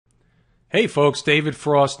Hey folks, David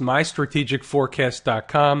Frost,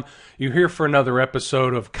 MyStrategicForecast.com. You're here for another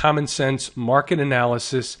episode of Common Sense Market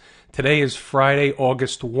Analysis. Today is Friday,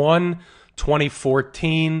 August 1,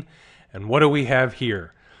 2014. And what do we have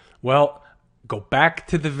here? Well, go back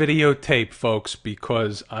to the videotape, folks,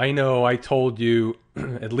 because I know I told you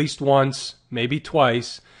at least once, maybe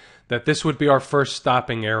twice, that this would be our first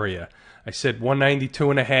stopping area. I said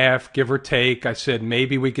 192.5, give or take. I said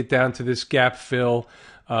maybe we get down to this gap fill.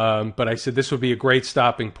 But I said this would be a great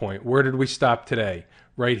stopping point. Where did we stop today?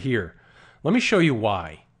 Right here. Let me show you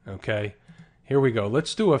why, okay? Here we go.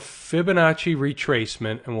 Let's do a Fibonacci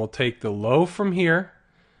retracement, and we'll take the low from here.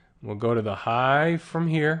 We'll go to the high from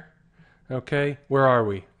here, okay? Where are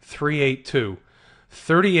we? 382.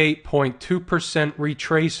 38.2%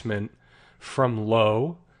 retracement from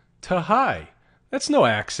low to high. That's no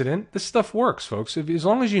accident. This stuff works, folks. As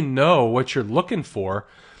long as you know what you're looking for,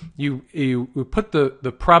 you put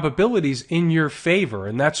the probabilities in your favor,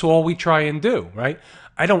 and that's all we try and do, right?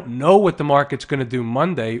 I don't know what the market's going to do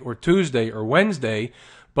Monday or Tuesday or Wednesday,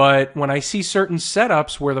 but when I see certain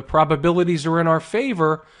setups where the probabilities are in our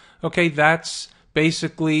favor, okay, that's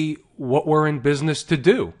basically what we're in business to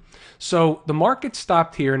do. So the market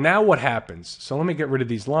stopped here. Now what happens? So let me get rid of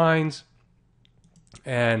these lines,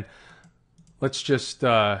 and let's just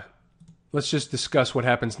discuss what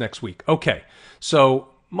happens next week. Okay, so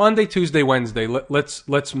Monday, Tuesday, Wednesday.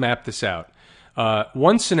 Let's map this out.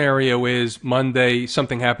 One scenario is Monday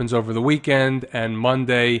something happens over the weekend, and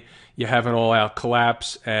Monday you have an all-out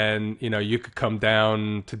collapse, and you could come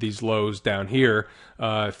down to these lows down here,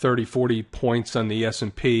 30, 40 points on the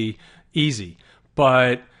S&P, easy.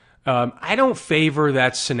 But I don't favor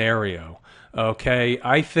that scenario. Okay,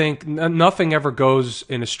 I think nothing ever goes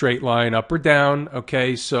in a straight line up or down.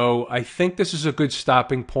 Okay, so I think this is a good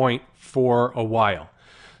stopping point for a while.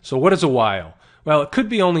 So what is a while? Well, it could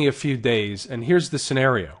be only a few days, and here's the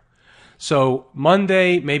scenario. So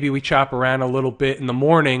Monday, maybe we chop around a little bit in the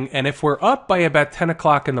morning, and if we're up by about 10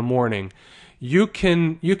 o'clock in the morning, you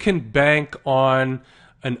can bank on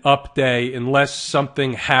an up day unless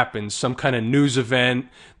something happens, some kind of news event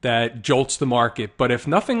that jolts the market. But if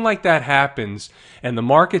nothing like that happens and the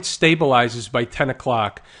market stabilizes by 10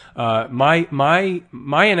 o'clock, my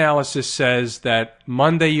analysis says that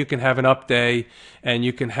Monday you can have an up day, and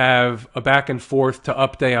you can have a back and forth to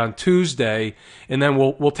up day on Tuesday, and then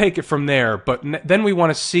we'll take it from there. But then we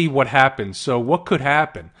want to see what happens. So what could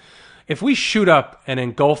happen? If we shoot up and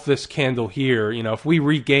engulf this candle here, if we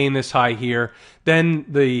regain this high here, then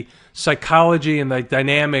the psychology and the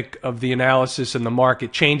dynamic of the analysis and the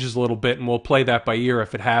market changes a little bit, and we'll play that by ear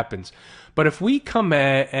if it happens. But if we come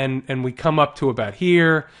and we come up to about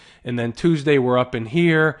here, and then Tuesday we're up in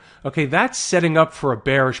here, okay, that's setting up for a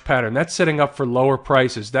bearish pattern. That's setting up for lower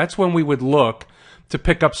prices. That's when we would look to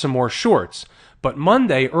pick up some more shorts. But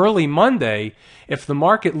Monday, early Monday, if the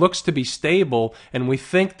market looks to be stable and we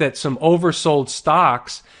think that some oversold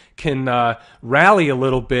stocks can rally a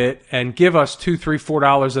little bit and give us $2, $3,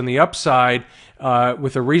 $4 on the upside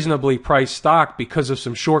with a reasonably priced stock because of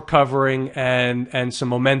some short covering and some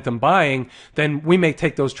momentum buying, then we may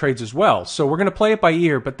take those trades as well. So we're going to play it by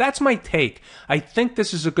ear, but that's my take. I think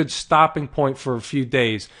this is a good stopping point for a few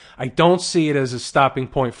days. I don't see it as a stopping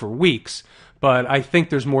point for weeks, but I think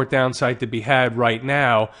there's more downside to be had right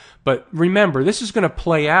now. But remember, this is going to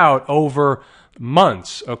play out over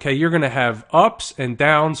months, okay? You're going to have ups and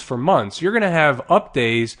downs for months. You're going to have up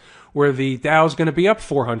days where the Dow is going to be up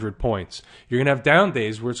 400 points. You're going to have down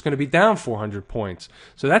days where it's going to be down 400 points.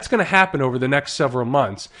 So that's going to happen over the next several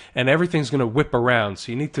months, and everything's going to whip around.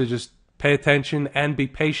 So you need to just pay attention and be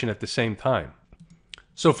patient at the same time.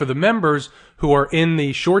 So for the members who are in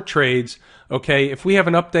the short trades, okay, if we have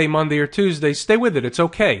an up day Monday or Tuesday, stay with it. It's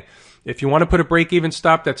okay. If you want to put a break-even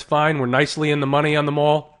stop, that's fine. We're nicely in the money on them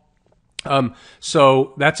all.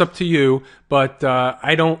 So that's up to you. But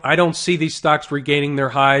I don't see these stocks regaining their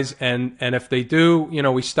highs, and if they do,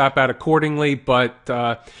 we stop out accordingly. But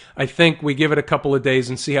I think we give it a couple of days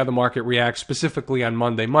and see how the market reacts, specifically on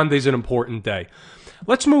Monday. Monday's an important day.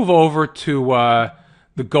 Let's move over to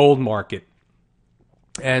the gold market.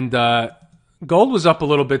 And gold was up a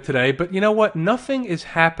little bit today, but you know what? Nothing is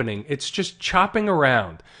happening. It's just chopping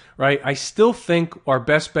around, right? I still think our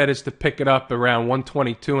best bet is to pick it up around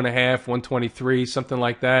 122.5, 123, something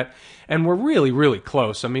like that. And we're really, really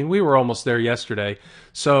close. I mean, we were almost there yesterday.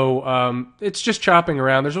 So it's just chopping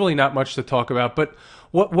around. There's really not much to talk about. But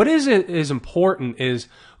what is important is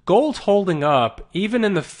gold's holding up even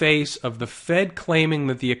in the face of the Fed claiming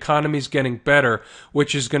that the economy is getting better,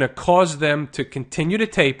 which is going to cause them to continue to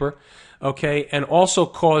taper. okay, and also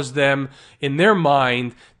cause them, in their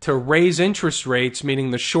mind, to raise interest rates,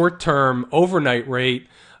 meaning the short-term overnight rate,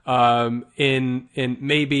 in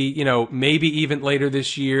maybe even later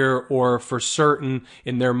this year, or for certain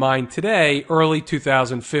in their mind today, early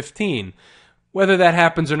 2015. Whether that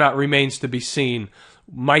happens or not remains to be seen.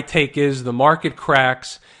 My take is the market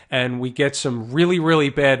cracks and we get some really, really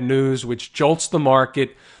bad news, which jolts the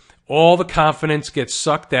market. All the confidence gets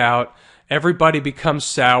sucked out. Everybody becomes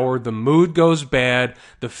sour. The mood goes bad.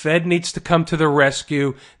 The Fed needs to come to the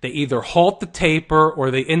rescue. They either halt the taper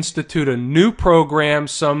or they institute a new program,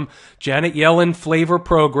 some Janet Yellen flavor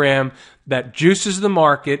program that juices the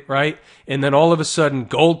market, right? And then all of a sudden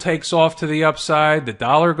gold takes off to the upside, the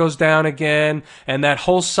dollar goes down again, and that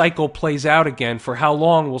whole cycle plays out again. For how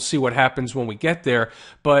long, we'll see what happens when we get there.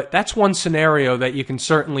 But that's one scenario that you can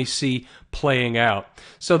certainly see playing out.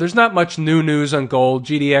 So there's not much new news on gold.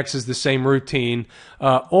 GDX is the same routine.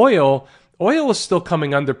 Oil is still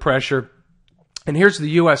coming under pressure. And here's the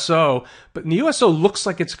USO, but the USO looks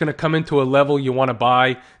like it's going to come into a level you want to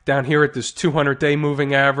buy down here at this 200-day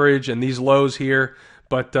moving average and these lows here.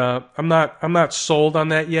 But I'm not sold on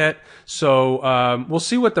that yet. So we'll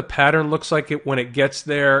see what the pattern looks like when it gets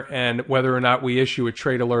there, and whether or not we issue a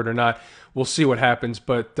trade alert or not. We'll see what happens.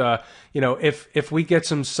 But if we get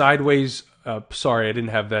some sideways. Sorry, I didn't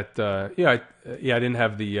have that. I didn't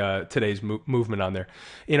have the today's movement on there.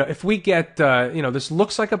 If we get, this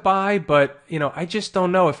looks like a buy, but I just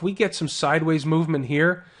don't know. If we get some sideways movement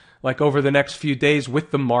here, like over the next few days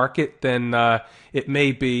with the market, then it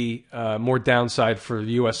may be more downside for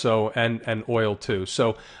the USO and oil too.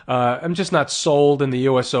 So I'm just not sold in the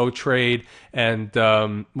USO trade, and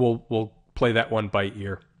we'll play that one by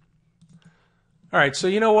ear. All right, so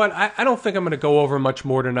you know what? I don't think I'm going to go over much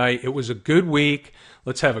more tonight. It was a good week.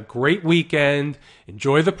 Let's have a great weekend.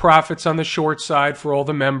 Enjoy the profits on the short side for all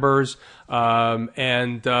the members.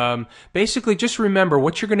 Basically, just remember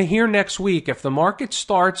what you're going to hear next week. If the market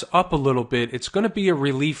starts up a little bit, it's going to be a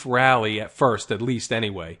relief rally at first, at least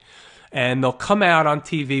anyway. And they'll come out on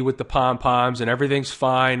TV with the pom-poms and everything's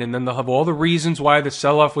fine, and then they'll have all the reasons why the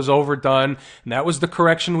sell-off was overdone, and that was the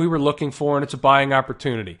correction we were looking for, and it's a buying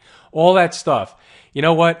opportunity. All that stuff. You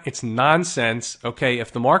know what? It's nonsense, okay?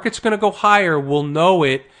 If the market's going to go higher, we'll know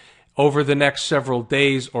it over the next several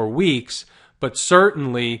days or weeks, but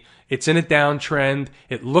certainly it's in a downtrend.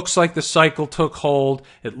 It looks like the cycle took hold.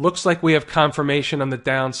 It looks like we have confirmation on the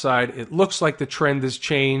downside. It looks like the trend has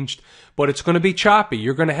changed, but it's going to be choppy.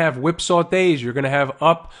 You're going to have whipsaw days. You're going to have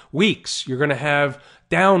up weeks. You're going to have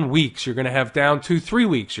down weeks. You're going to have down 2-3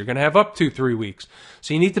 weeks. You're going to have up 2-3 weeks.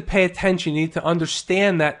 So you need to pay attention. You need to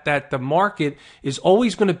understand that the market is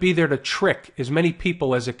always going to be there to trick as many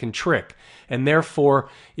people as it can trick. And therefore,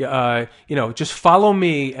 just follow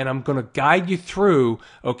me, and I'm going to guide you through.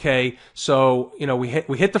 Okay, so we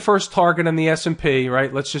hit the first target on the S&P,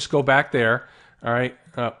 right? Let's just go back there. All right,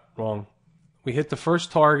 wrong. We hit the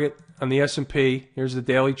first target on the S&P. Here's the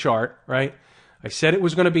daily chart, right? I said it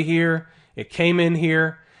was going to be here. It came in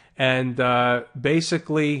here, and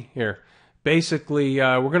basically, we're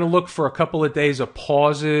going to look for a couple of days of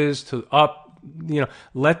pauses to up.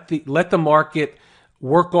 Let the market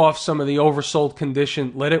work off some of the oversold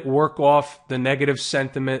condition. Let it work off the negative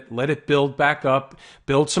sentiment. Let it build back up,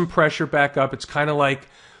 build some pressure back up. It's kind of like,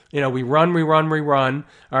 we run.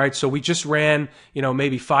 All right, so we just ran,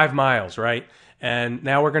 maybe 5 miles, right? And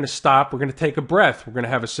now we're going to stop. We're going to take a breath. We're going to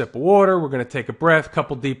have a sip of water. We're going to take a breath,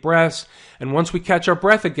 couple deep breaths. And once we catch our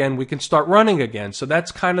breath again, we can start running again. So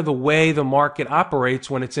that's kind of the way the market operates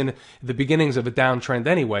when it's in the beginnings of a downtrend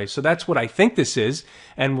anyway. So that's what I think this is.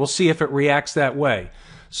 And we'll see if it reacts that way.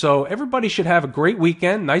 So everybody should have a great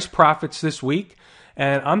weekend. Nice profits this week.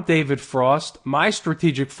 And I'm David Frost,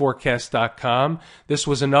 mystrategicforecast.com. This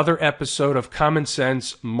was another episode of Common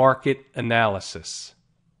Sense Market Analysis.